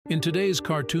In today's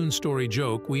cartoon story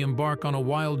joke, we embark on a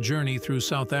wild journey through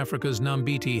South Africa's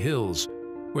Nambiti Hills,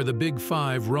 where the Big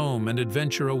Five roam and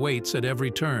adventure awaits at every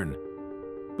turn.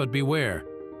 But beware,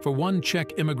 for one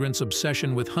Czech immigrant's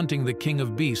obsession with hunting the king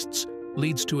of beasts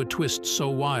leads to a twist so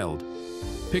wild.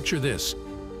 Picture this: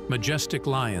 majestic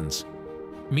lions.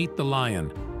 Meet the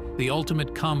lion, the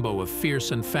ultimate combo of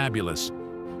fierce and fabulous.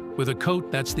 With a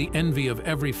coat that's the envy of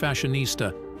every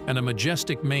fashionista and a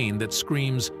majestic mane that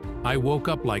screams, "I woke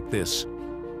up like this."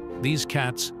 These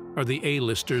cats are the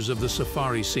A-listers of the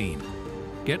safari scene.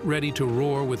 Get ready to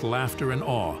roar with laughter and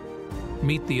awe.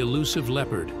 Meet the elusive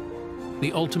leopard,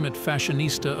 the ultimate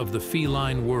fashionista of the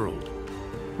feline world.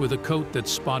 With a coat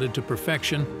that's spotted to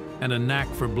perfection and a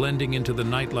knack for blending into the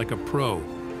night like a pro,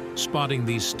 spotting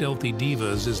these stealthy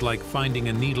divas is like finding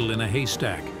a needle in a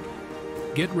haystack.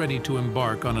 Get ready to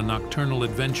embark on a nocturnal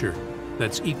adventure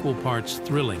that's equal parts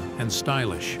thrilling and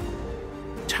stylish.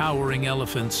 Towering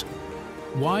elephants.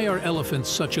 Why are elephants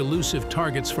such elusive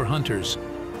targets for hunters?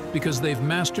 Because they've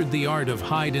mastered the art of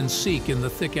hide and seek in the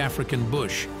thick African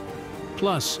bush.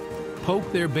 Plus,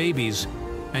 poke their babies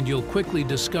and you'll quickly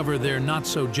discover their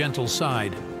not-so-gentle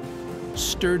side.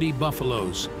 Sturdy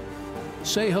buffaloes.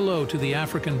 Say hello to the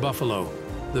African buffalo,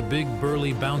 the big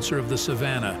burly bouncer of the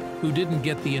savannah who didn't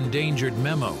get the endangered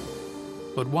memo.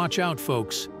 But watch out,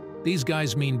 folks. These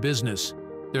guys mean business.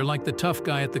 They're like the tough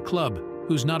guy at the club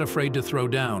who's not afraid to throw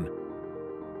down.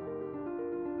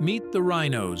 Meet the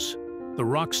rhinos, the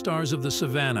rock stars of the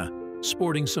savannah,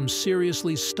 sporting some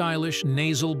seriously stylish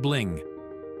nasal bling.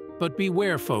 But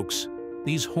beware, folks.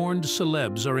 These horned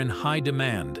celebs are in high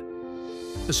demand.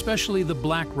 Especially the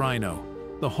black rhino,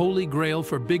 the holy grail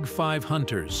for Big Five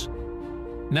hunters.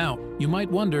 Now, you might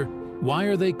wonder, why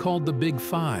are they called the Big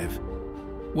Five?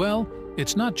 Well,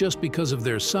 it's not just because of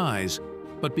their size,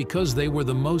 but because they were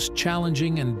the most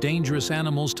challenging and dangerous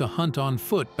animals to hunt on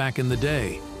foot back in the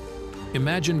day.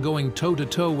 Imagine going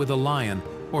toe-to-toe with a lion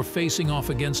or facing off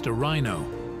against a rhino.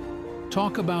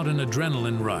 Talk about an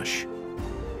adrenaline rush.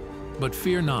 But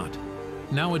fear not.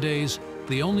 Nowadays,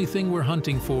 the only thing we're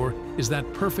hunting for is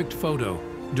that perfect photo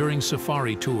during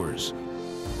safari tours.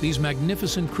 These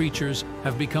magnificent creatures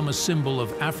have become a symbol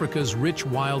of Africa's rich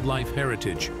wildlife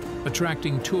heritage,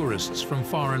 attracting tourists from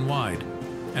far and wide.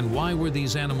 And why were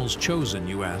these animals chosen,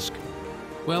 you ask?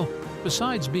 Well,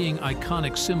 besides being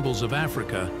iconic symbols of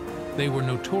Africa, they were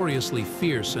notoriously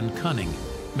fierce and cunning,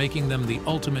 making them the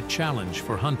ultimate challenge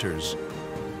for hunters.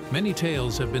 Many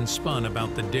tales have been spun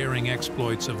about the daring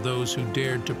exploits of those who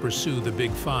dared to pursue the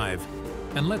Big Five,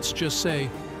 and let's just say,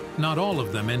 not all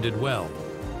of them ended well.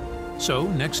 So,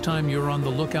 next time you're on the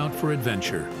lookout for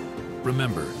adventure,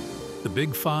 remember, the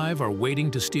Big Five are waiting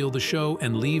to steal the show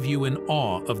and leave you in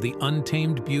awe of the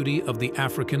untamed beauty of the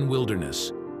African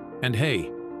wilderness. And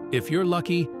hey, if you're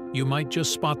lucky, you might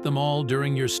just spot them all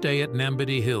during your stay at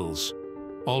Nambiti Hills.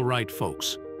 All right,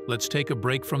 folks, let's take a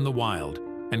break from the wild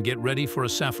and get ready for a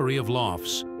safari of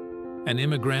lofts. An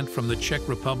immigrant from the Czech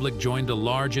Republic joined a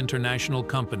large international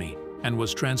company and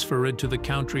was transferred to the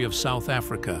country of South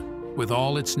Africa, with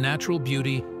all its natural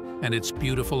beauty and its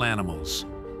beautiful animals.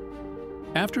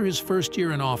 After his first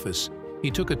year in office,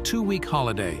 he took a 2-week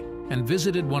holiday and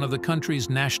visited one of the country's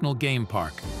national game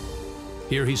park.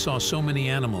 Here he saw so many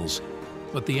animals,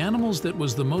 but the animals that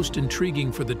was the most intriguing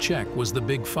for the Czech was the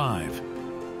Big Five.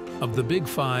 Of the Big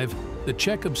Five, the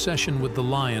Czech obsession with the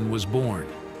lion was born.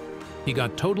 He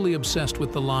got totally obsessed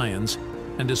with the lions,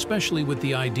 and especially with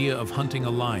the idea of hunting a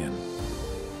lion.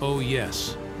 Oh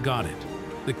yes, got it.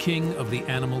 The king of the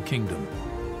animal kingdom.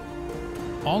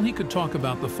 All he could talk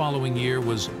about the following year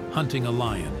was hunting a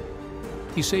lion.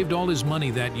 He saved all his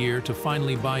money that year to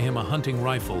finally buy him a hunting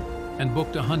rifle and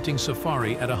booked a hunting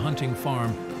safari at a hunting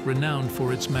farm renowned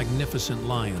for its magnificent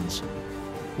lions.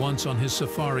 Once on his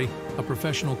safari, a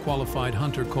professional qualified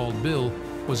hunter called Bill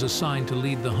was assigned to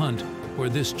lead the hunt where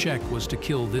this Czech was to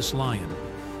kill this lion.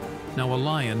 Now, a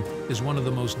lion is one of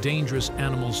the most dangerous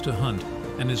animals to hunt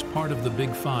and is part of the Big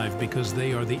Five because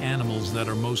they are the animals that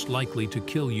are most likely to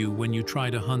kill you when you try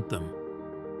to hunt them.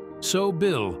 So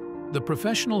Bill, the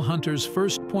professional hunter's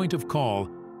first point of call,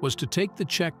 was to take the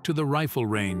Czech to the rifle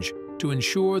range to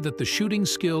ensure that the shooting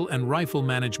skill and rifle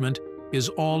management is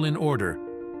all in order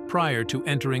prior to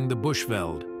entering the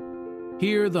bushveld.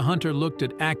 Here the hunter looked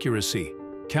at accuracy,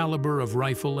 caliber of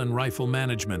rifle and rifle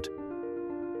management.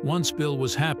 Once Bill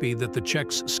was happy that the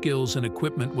Czech's skills and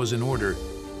equipment was in order,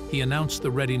 he announced the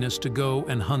readiness to go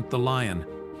and hunt the lion.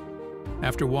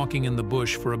 After walking in the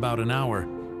bush for about an hour,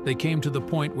 they came to the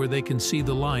point where they can see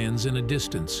the lions in a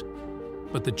distance.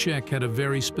 But the Czech had a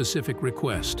very specific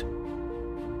request.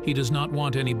 He does not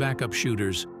want any backup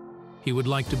shooters. He would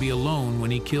like to be alone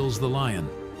when he kills the lion.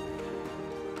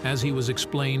 As he was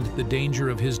explained the danger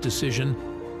of his decision,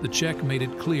 the Czech made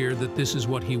it clear that this is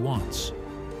what he wants.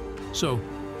 So,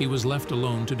 he was left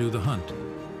alone to do the hunt.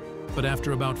 But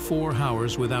after about 4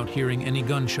 hours without hearing any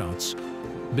gunshots,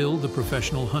 Bill, the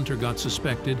professional hunter, got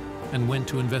suspected and went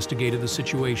to investigate the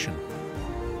situation.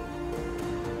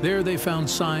 There they found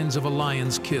signs of a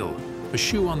lion's kill, a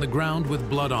shoe on the ground with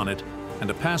blood on it, and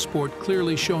a passport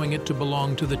clearly showing it to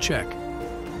belong to the Czech.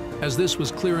 As this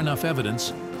was clear enough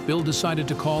evidence, Bill decided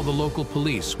to call the local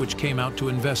police, which came out to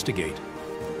investigate.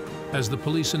 As the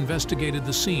police investigated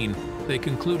the scene, they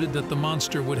concluded that the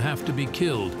monster would have to be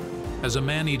killed, as a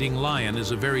man-eating lion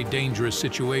is a very dangerous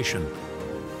situation.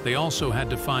 They also had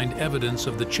to find evidence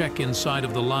of the Czech inside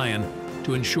of the lion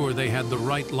to ensure they had the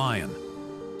right lion.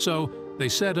 So, they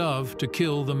set off to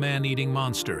kill the man-eating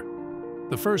monster.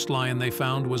 The first lion they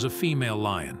found was a female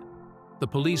lion. The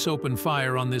police opened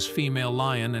fire on this female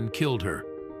lion and killed her.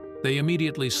 They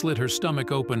immediately slit her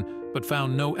stomach open, but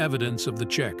found no evidence of the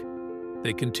Czech.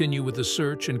 They continue with the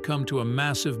search and come to a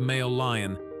massive male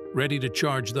lion, ready to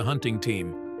charge the hunting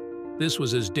team. This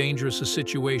was as dangerous a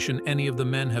situation any of the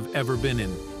men have ever been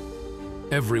in.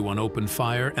 Everyone opened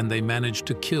fire and they managed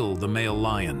to kill the male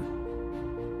lion.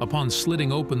 Upon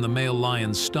slitting open the male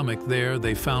lion's stomach there,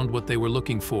 they found what they were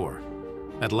looking for.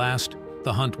 At last,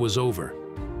 the hunt was over.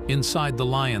 Inside the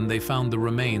lion, they found the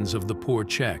remains of the poor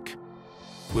Czech.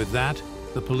 With that,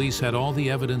 the police had all the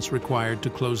evidence required to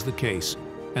close the case,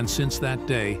 and since that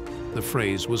day, the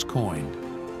phrase was coined.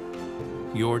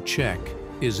 Your Czech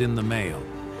is in the mail.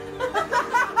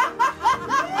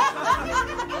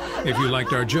 If you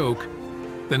liked our joke,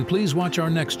 then please watch our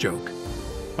next joke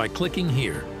by clicking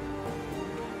here.